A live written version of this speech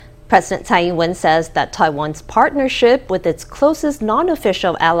President Tsai Ing-wen says that Taiwan's partnership with its closest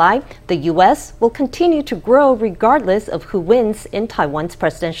non-official ally, the U.S., will continue to grow regardless of who wins in Taiwan's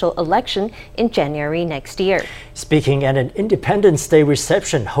presidential election in January next year. Speaking at an Independence Day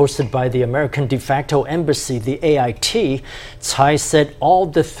reception hosted by the American de facto embassy, the AIT, Tsai said all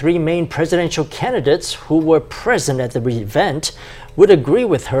the three main presidential candidates who were present at the event would agree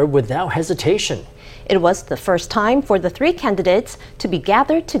with her without hesitation. It was the first time for the three candidates to be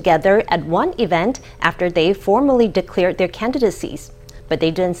gathered together at one event after they formally declared their candidacies. But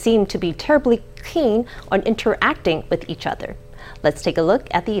they didn't seem to be terribly keen on interacting with each other. Let's take a look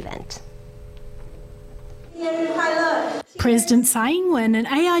at the event. President Tsai Ing-wen and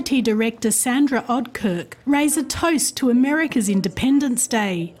AIT Director Sandra Oudkirk raise a toast to America's Independence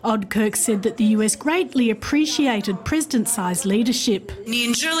Day. Oudkirk said that the US greatly appreciated President Tsai's leadership.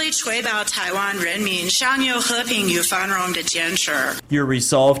 Your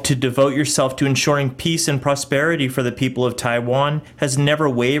resolve to devote yourself to ensuring peace and prosperity for the people of Taiwan has never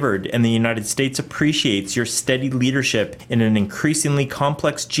wavered, and the United States appreciates your steady leadership in an increasingly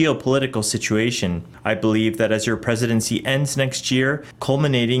complex geopolitical situation. I believe that as your presidency ends next year,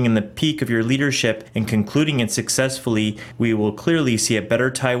 culminating in the peak of your leadership and concluding it successfully, we will clearly see a better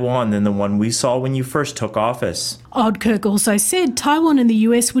Taiwan than the one we saw when you first took office. Oudkirk also said Taiwan and the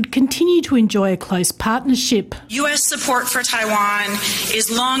US would continue to enjoy a close partnership. U.S. support for Taiwan is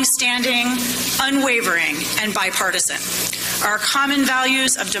long-standing, unwavering, and bipartisan. Our common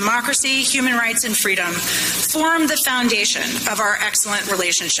values of democracy, human rights, and freedom form the foundation of our excellent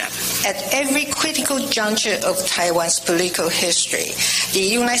relationship. At every critical juncture of Taiwan's political history, the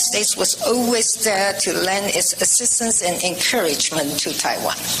United States was always there to lend its assistance and encouragement to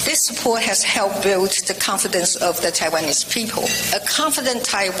Taiwan. This support has helped build the confidence of the Taiwanese people. A confident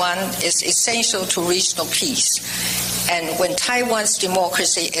Taiwan is essential to regional peace. And when Taiwan's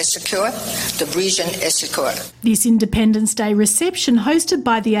democracy is secure, the region is secure. This Independence Day reception hosted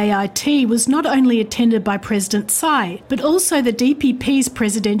by the AIT was not only attended by President Tsai, but also the DPP's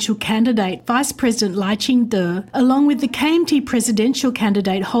presidential candidate, Vice President Lai Ching-te, along with the KMT presidential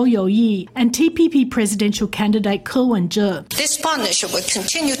candidate Hou You-yi and TPP presidential candidate Ko Wen-je. This partnership will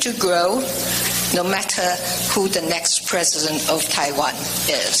continue to grow no matter who the next president of Taiwan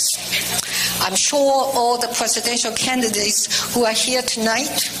is. I'm sure all the presidential candidates who are here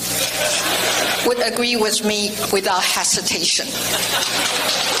tonight would agree with me without hesitation.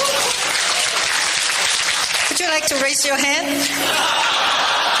 Would you like to raise your hand?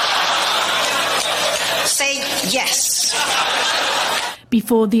 Say yes.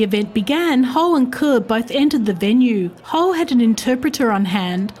 Before the event began, Ho and Kerr both entered the venue. Ho had an interpreter on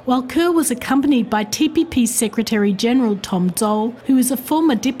hand, while Kerr was accompanied by TPP Secretary General Tom Zhou, who is a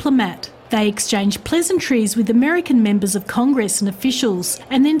former diplomat. They exchanged pleasantries with American members of Congress and officials,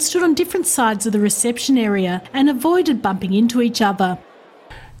 and then stood on different sides of the reception area and avoided bumping into each other.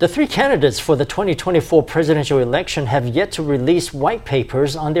 The three candidates for the 2024 presidential election have yet to release white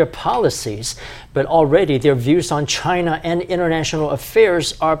papers on their policies, but already their views on China and international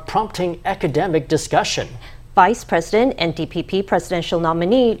affairs are prompting academic discussion. Vice President and DPP presidential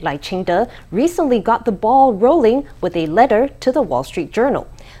nominee Lai Ching-te recently got the ball rolling with a letter to the Wall Street Journal,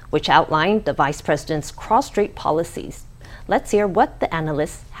 which outlined the vice president's cross-strait policies. Let's hear what the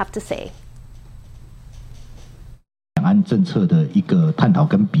analysts have to say.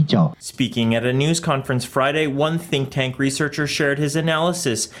 Speaking at a news conference Friday, one think tank researcher shared his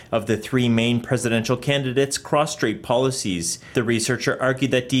analysis of the three main presidential candidates' cross-strait policies. The researcher argued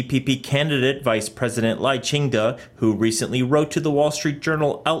that DPP candidate Vice President Lai Ching-te, who recently wrote to the Wall Street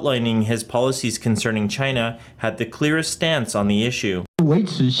Journal outlining his policies concerning China, had the clearest stance on the issue.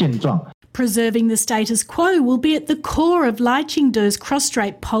 Preserving the status quo will be at the core of Lai Ching-te's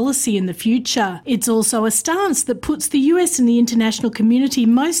cross-strait policy in the future. It's also a stance that puts the US and the international community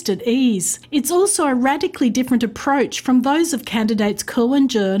most at ease. It's also a radically different approach from those of candidates Ko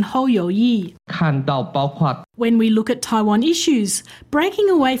Wen-je and Hou You-yi. When we look at Taiwan issues, breaking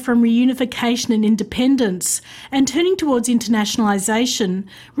away from reunification and independence and turning towards internationalisation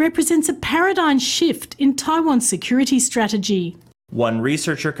represents a paradigm shift in Taiwan's security strategy. One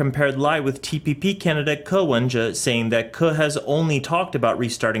researcher compared Lai with TPP candidate Ko Wen-je, saying that Ko has only talked about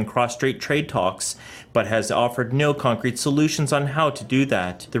restarting cross-strait trade talks, but has offered no concrete solutions on how to do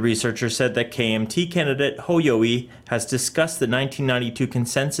that. The researcher said that KMT candidate Hou You-yi has discussed the 1992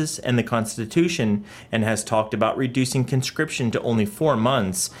 consensus and the Constitution, and has talked about reducing conscription to only 4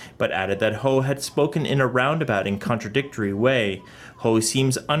 months, but added that Ho had spoken in a roundabout and contradictory way. Ho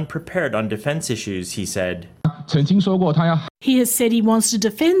seems unprepared on defense issues, he said. 曾经说过他要 He has said he wants to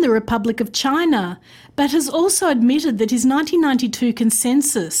defend the Republic of China, but has also admitted that his 1992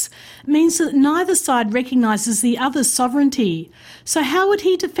 consensus means that neither side recognises the other's sovereignty. So how would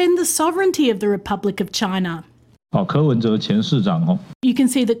he defend the sovereignty of the Republic of China? 柯文哲前市长 You can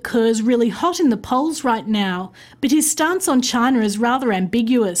see that Kerr's really hot in the polls right now, but his stance on China is rather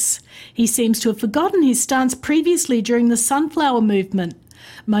ambiguous. He seems to have forgotten his stance previously during the sunflower movement.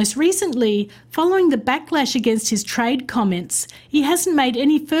 Most recently, following the backlash against his trade comments, he hasn't made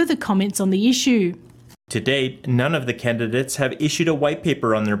any further comments on the issue. To date, none of the candidates have issued a white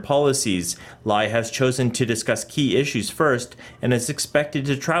paper on their policies. Lai has chosen to discuss key issues first and is expected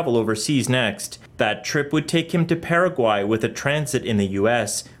to travel overseas next. That trip would take him to Paraguay with a transit in the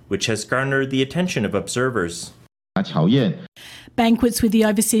U.S., which has garnered the attention of observers. Banquets with the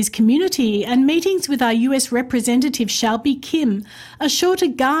overseas community and meetings with our US representative Shelby Kim are sure to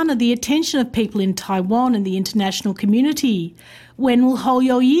garner the attention of people in Taiwan and the international community. When will Hou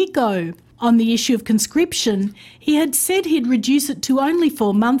Yo-yi go? On the issue of conscription, he had said he'd reduce it to only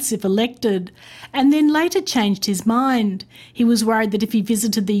 4 months if elected, and then later changed his mind. He was worried that if he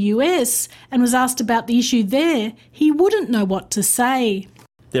visited the US and was asked about the issue there, he wouldn't know what to say.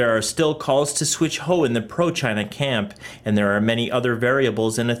 There are still calls to switch Ho in the pro-China camp, and there are many other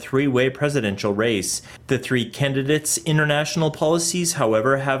variables in a three-way presidential race. The three candidates' international policies,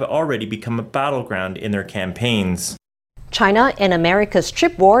 however, have already become a battleground in their campaigns. China and America's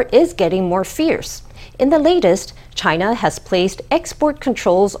chip war is getting more fierce. In the latest, China has placed export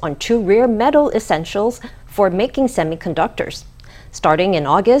controls on 2 rare metal essentials for making semiconductors. Starting in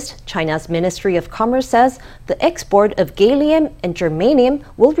August, China's Ministry of Commerce says the export of gallium and germanium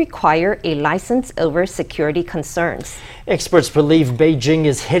will require a license over security concerns. Experts believe Beijing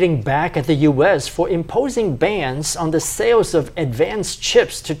is hitting back at the U.S. for imposing bans on the sales of advanced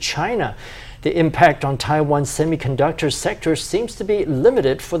chips to China. The impact on Taiwan's semiconductor sector seems to be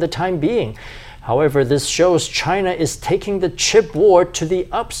limited for the time being. However, this shows China is taking the chip war to the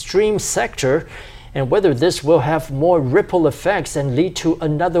upstream sector, and whether this will have more ripple effects and lead to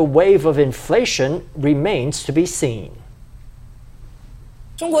another wave of inflation remains to be seen.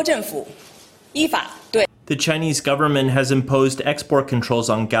 The Chinese government has imposed export controls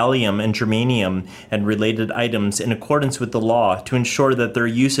on gallium and germanium and related items in accordance with the law to ensure that their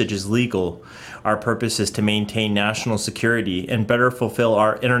usage is legal. Our purpose is to maintain national security and better fulfill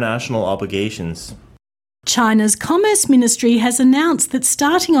our international obligations. China's Commerce Ministry has announced that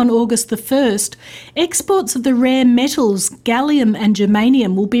starting on August the 1st, exports of the rare metals gallium and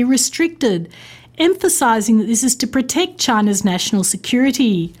germanium will be restricted, emphasising that this is to protect China's national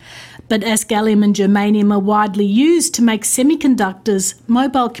security. But as gallium and germanium are widely used to make semiconductors,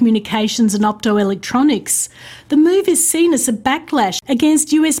 mobile communications and optoelectronics, the move is seen as a backlash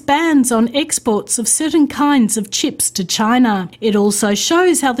against US bans on exports of certain kinds of chips to China. It also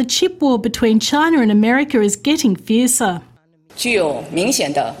shows how the chip war between China and America is getting fiercer. 具有明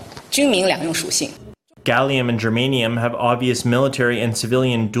显的军民两用属性。 Gallium and germanium have obvious military and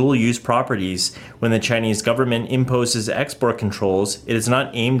civilian dual-use properties. When the Chinese government imposes export controls, it is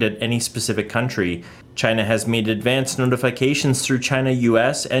not aimed at any specific country. China has made advance notifications through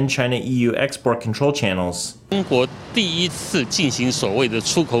China-US and China-EU export control channels. For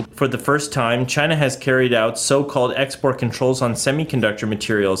the first time, China has carried out so-called export controls on semiconductor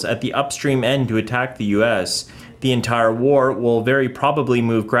materials at the upstream end to attack the US. The entire war will very probably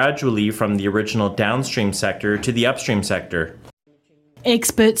move gradually from the original downstream sector to the upstream sector.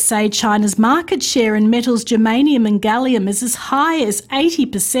 Experts say China's market share in metals germanium and gallium is as high as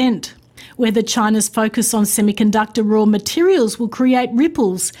 80%. Whether China's focus on semiconductor raw materials will create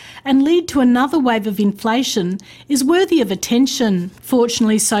ripples and lead to another wave of inflation is worthy of attention.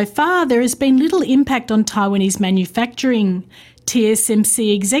 Fortunately, so far, there has been little impact on Taiwanese manufacturing.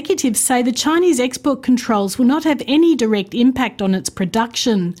 TSMC executives say the Chinese export controls will not have any direct impact on its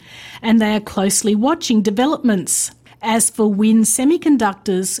production, and they are closely watching developments. As for WIN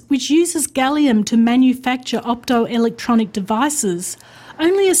Semiconductors, which uses gallium to manufacture optoelectronic devices,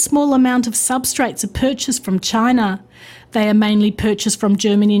 only a small amount of substrates are purchased from China. They are mainly purchased from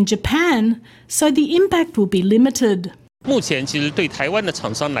Germany and Japan, so the impact will be limited.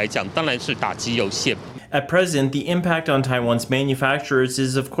 At present, the impact on Taiwan's manufacturers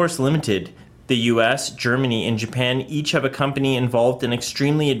is of course limited. The US, Germany, and Japan each have a company involved in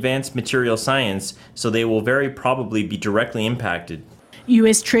extremely advanced material science, so they will very probably be directly impacted.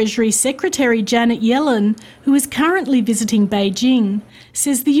 US Treasury Secretary Janet Yellen, who is currently visiting Beijing,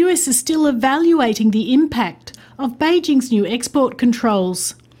 says the US is still evaluating the impact of Beijing's new export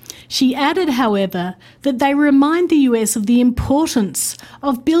controls. She added, however, that they remind the US of the importance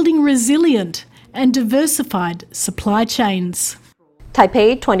of building resilient and diversified supply chains.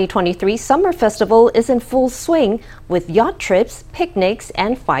 Taipei 2023 Summer Festival is in full swing with yacht trips, picnics,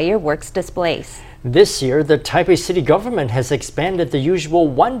 and fireworks displays. This year, the Taipei city government has expanded the usual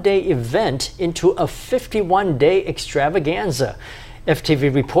one-day event into a 51-day extravaganza.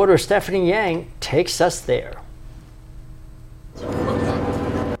 FTV reporter Stephanie Yang takes us there.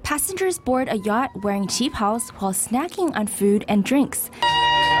 Passengers board a yacht wearing cheap house while snacking on food and drinks.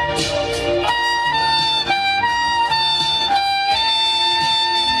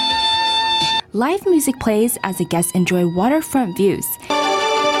 Live music plays as the guests enjoy waterfront views.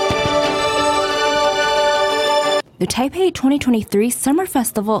 The Taipei 2023 Summer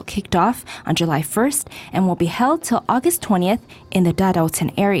Festival kicked off on July 1st and will be held till August 20th in the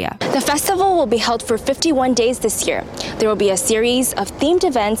Dadaoten area. The festival will be held for 51 days this year. There will be a series of themed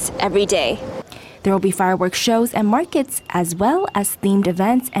events every day. There will be fireworks shows and markets, as well as themed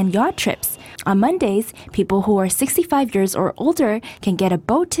events and yacht trips. On Mondays, people who are 65 years or older can get a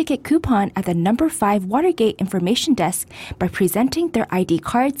boat ticket coupon at the number 5 Watergate information desk by presenting their ID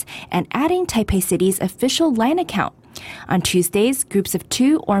cards and adding Taipei City's official line account. On Tuesdays, groups of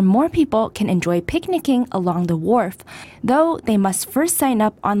 2 or more people can enjoy picnicking along the wharf, though they must first sign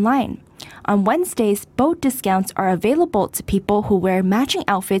up online. On Wednesdays, boat discounts are available to people who wear matching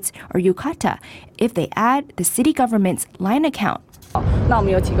outfits or yukata if they add the city government's line account.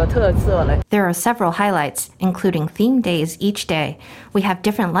 There are several highlights, including theme days each day. We have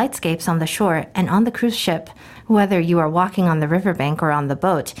different lightscapes on the shore and on the cruise ship. Whether you are walking on the riverbank or on the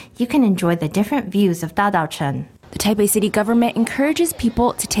boat, you can enjoy the different views of Dadaochen. The Taipei city government encourages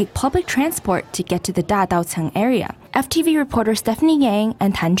people to take public transport to get to the Dadaoten area. FTV reporter Stephanie Yang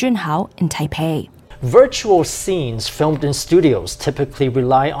and Tan Junhao in Taipei. Virtual scenes filmed in studios typically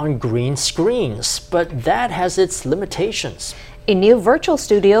rely on green screens, but that has its limitations. A new virtual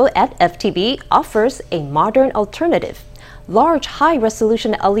studio at FTV offers a modern alternative. Large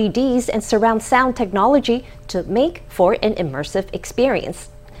high-resolution LEDs and surround sound technology to make for an immersive experience.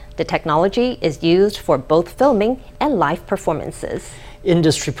 The technology is used for both filming and live performances.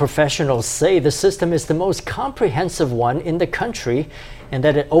 Industry professionals say the system is the most comprehensive one in the country and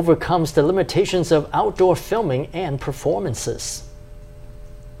that it overcomes the limitations of outdoor filming and performances.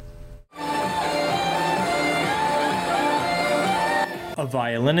 A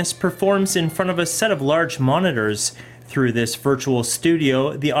violinist performs in front of a set of large monitors. Through this virtual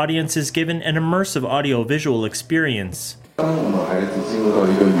studio, the audience is given an immersive audio-visual experience.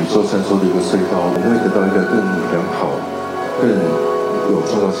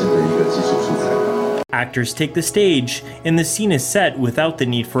 Actors take the stage, and the scene is set without the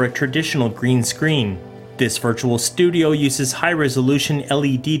need for a traditional green screen. This virtual studio uses high-resolution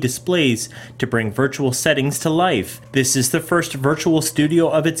LED displays to bring virtual settings to life. This is the first virtual studio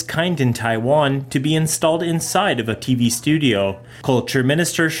of its kind in Taiwan to be installed inside of a TV studio. Culture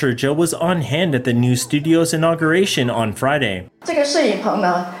Minister Shi Zhe was on hand at the new studio's inauguration on Friday.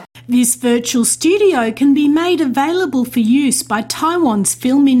 This virtual studio can be made available for use by Taiwan's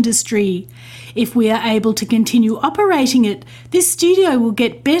film industry. If we are able to continue operating it, this studio will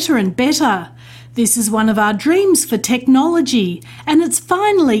get better and better. This is one of our dreams for technology, and it's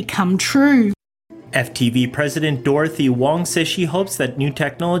finally come true. FTV President Dorothy Wong says she hopes that new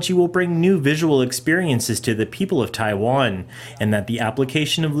technology will bring new visual experiences to the people of Taiwan, and that the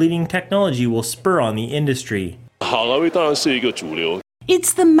application of leading technology will spur on the industry.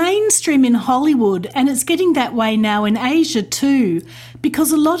 It's the mainstream in Hollywood, and it's getting that way now in Asia too,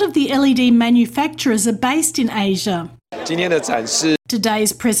 because a lot of the LED manufacturers are based in Asia.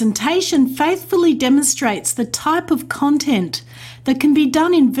 Today's presentation faithfully demonstrates the type of content that can be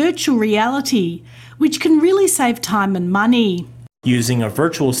done in virtual reality, which can really save time and money. Using a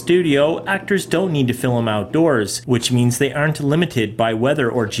virtual studio, actors don't need to film outdoors, which means they aren't limited by weather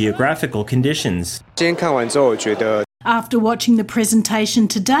or geographical conditions. After watching the presentation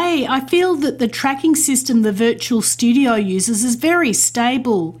today, I feel that the tracking system the virtual studio uses is very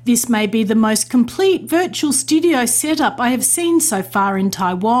stable. This may be the most complete virtual studio setup I have seen so far in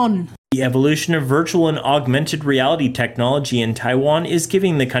Taiwan. The evolution of virtual and augmented reality technology in Taiwan is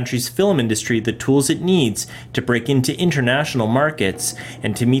giving the country's film industry the tools it needs to break into international markets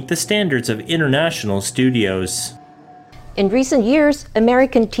and to meet the standards of international studios. In recent years,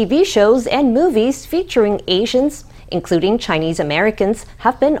 American TV shows and movies featuring Asians, including Chinese Americans,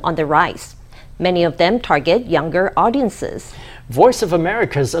 have been on the rise. Many of them target younger audiences. Voice of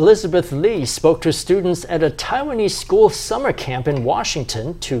America's Elizabeth Lee spoke to students at a Taiwanese school summer camp in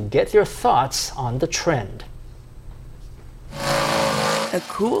Washington to get their thoughts on the trend. A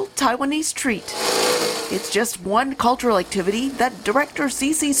cool Taiwanese treat. It's just one cultural activity that director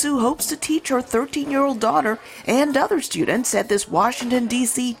Cece Su hopes to teach her 13-year-old daughter and other students at this Washington,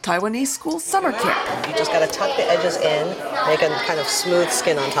 D.C. Taiwanese school summer camp. You just got to tuck the edges in, make a kind of smooth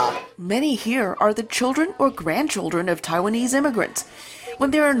skin on top. Many here are the children or grandchildren of Taiwanese immigrants.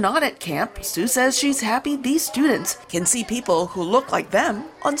 When they are not at camp, Sue says she's happy these students can see people who look like them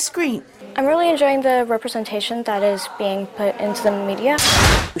on screen. I'm really enjoying the representation that is being put into the media.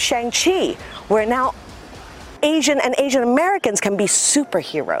 Shang-Chi, where now Asian and Asian Americans can be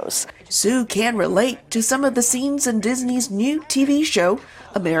superheroes. Sue can relate to some of the scenes in Disney's new TV show,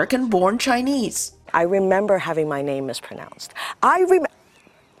 American Born Chinese. I remember having my name mispronounced. I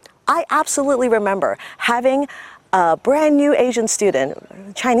absolutely remember having a brand new Asian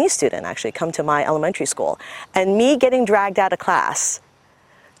student, Chinese student actually, come to my elementary school, and me getting dragged out of class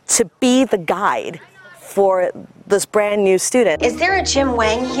to be the guide for this brand new student. Is there a Jim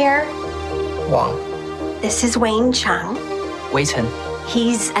Wang here? Wang. This is Wayne Chung. Wei Chen.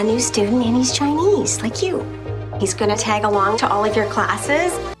 He's a new student and he's Chinese, like you. He's gonna tag along to all of your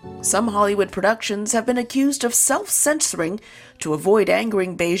classes. Some Hollywood productions have been accused of self-censoring to avoid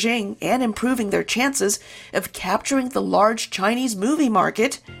angering Beijing and improving their chances of capturing the large Chinese movie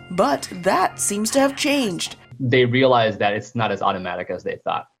market, but that seems to have changed. They realized that it's not as automatic as they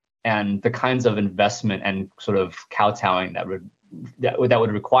thought. And the kinds of investment and sort of kowtowing that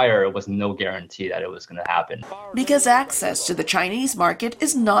would require was no guarantee that it was going to happen. Because access to the Chinese market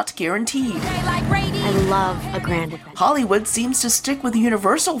is not guaranteed. I love a grand event. Hollywood seems to stick with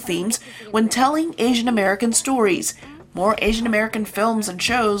universal themes when telling Asian American stories. More Asian American films and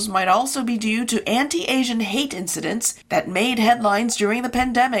shows might also be due to anti-Asian hate incidents that made headlines during the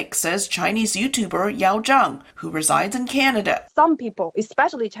pandemic, says Chinese YouTuber Yao Zhang, who resides in Canada. Some people,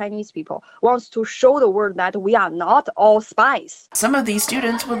 especially Chinese people, wants to show the world that we are not all spies. Some of these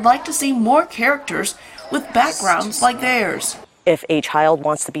students would like to see more characters with backgrounds like theirs. If a child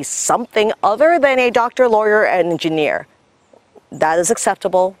wants to be something other than a doctor, lawyer, and engineer, that is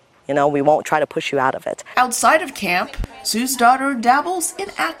acceptable. You know, we won't try to push you out of it. Outside of camp, Sue's daughter dabbles in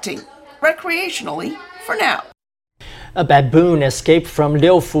acting, recreationally, for now. A baboon escaped from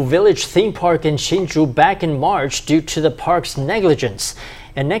Liufu Village theme park in Hsinchu back in March due to the park's negligence.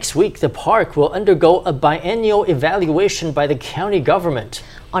 And next week, the park will undergo a biennial evaluation by the county government.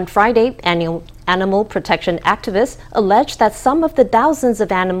 On Friday, animal protection activists alleged that some of the thousands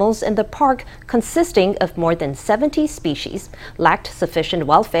of animals in the park, consisting of more than 70 species, lacked sufficient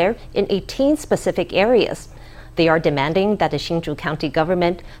welfare in 18 specific areas. They are demanding that the Hsinchu County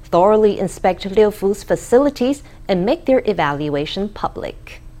government thoroughly inspect Liufu's facilities and make their evaluation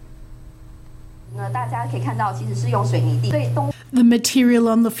public. The material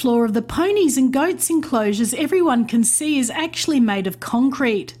on the floor of the ponies and goats enclosures everyone can see is actually made of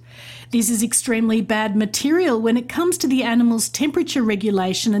concrete. This is extremely bad material when it comes to the animals' temperature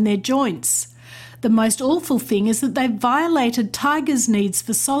regulation and their joints. The most awful thing is that they've violated tigers' needs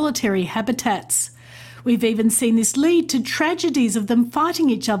for solitary habitats. We've even seen this lead to tragedies of them fighting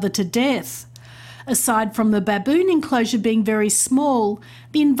each other to death. Aside from the baboon enclosure being very small,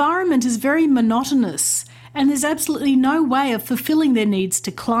 the environment is very monotonous and there's absolutely no way of fulfilling their needs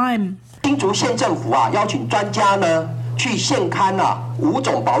to climb. The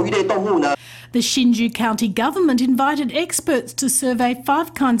Hsinchu County government invited experts to survey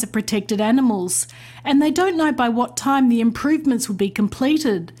 5 kinds of protected animals, and they don't know by what time the improvements will be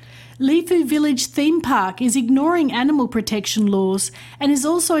completed. Liufu Village Theme Park is ignoring animal protection laws and is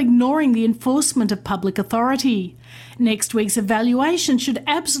also ignoring the enforcement of public authority. Next week's evaluation should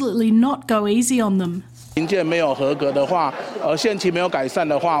absolutely not go easy on them. If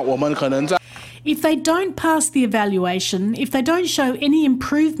they don't pass the evaluation, if they don't show any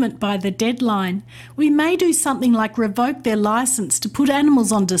improvement by the deadline, we may do something like revoke their licence to put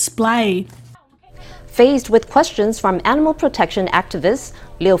animals on display. Faced with questions from animal protection activists,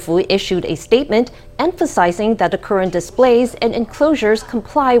 Liufu issued a statement emphasizing that the current displays and enclosures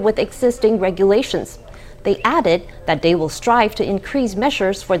comply with existing regulations. They added that they will strive to increase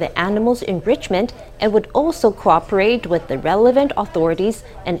measures for the animals' enrichment and would also cooperate with the relevant authorities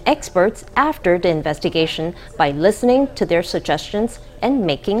and experts after the investigation by listening to their suggestions and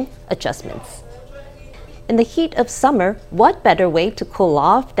making adjustments. In the heat of summer, what better way to cool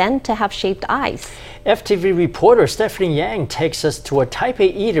off than to have shaved ice? FTV reporter Stephanie Yang takes us to a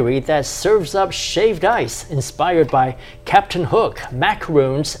Taipei eatery that serves up shaved ice inspired by Captain Hook,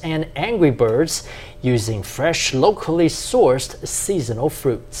 macaroons, and Angry Birds, using fresh, locally sourced seasonal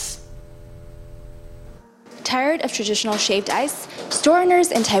fruits. Tired of traditional shaved ice? Store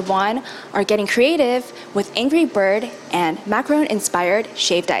owners in Taiwan are getting creative with Angry Bird and macaron-inspired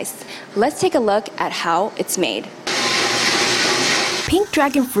shaved ice. Let's take a look at how it's made. Pink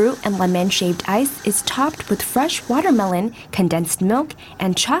dragon fruit and lemon shaved ice is topped with fresh watermelon, condensed milk,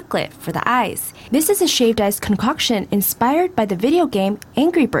 and chocolate for the eyes. This is a shaved ice concoction inspired by the video game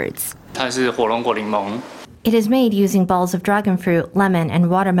Angry Birds. 它是火龙果柠檬。 It is made using balls of dragon fruit, lemon, and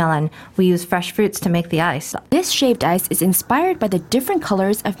watermelon. We use fresh fruits to make the ice. This shaved ice is inspired by the different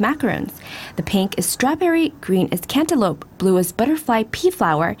colors of macarons. The pink is strawberry, green is cantaloupe, blue is butterfly pea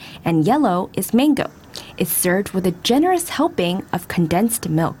flower, and yellow is mango. It's served with a generous helping of condensed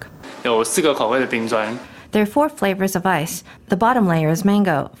milk. 有4个口味的冰砖。 There are 4 flavors of ice. The bottom layer is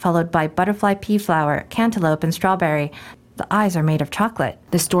mango, followed by butterfly pea flower, cantaloupe, and strawberry. The eyes are made of chocolate.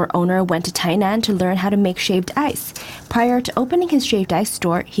 The store owner went to Tainan to learn how to make shaved ice. Prior to opening his shaved ice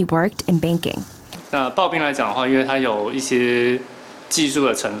store, he worked in banking. 那刨冰来讲的话，因为它有一些技术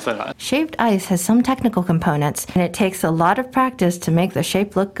的成分啦。 Shaved ice has some technical components, and it takes a lot of practice to make the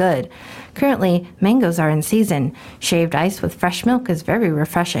shape look good. Currently, mangoes are in season. Shaved ice with fresh milk is very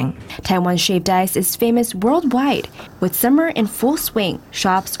refreshing. Taiwan's shaved ice is famous worldwide. With summer in full swing,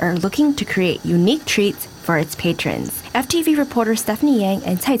 shops are looking to create unique treats for its patrons. FTV reporter Stephanie Yang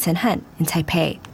and Cai Chen Han in Taipei.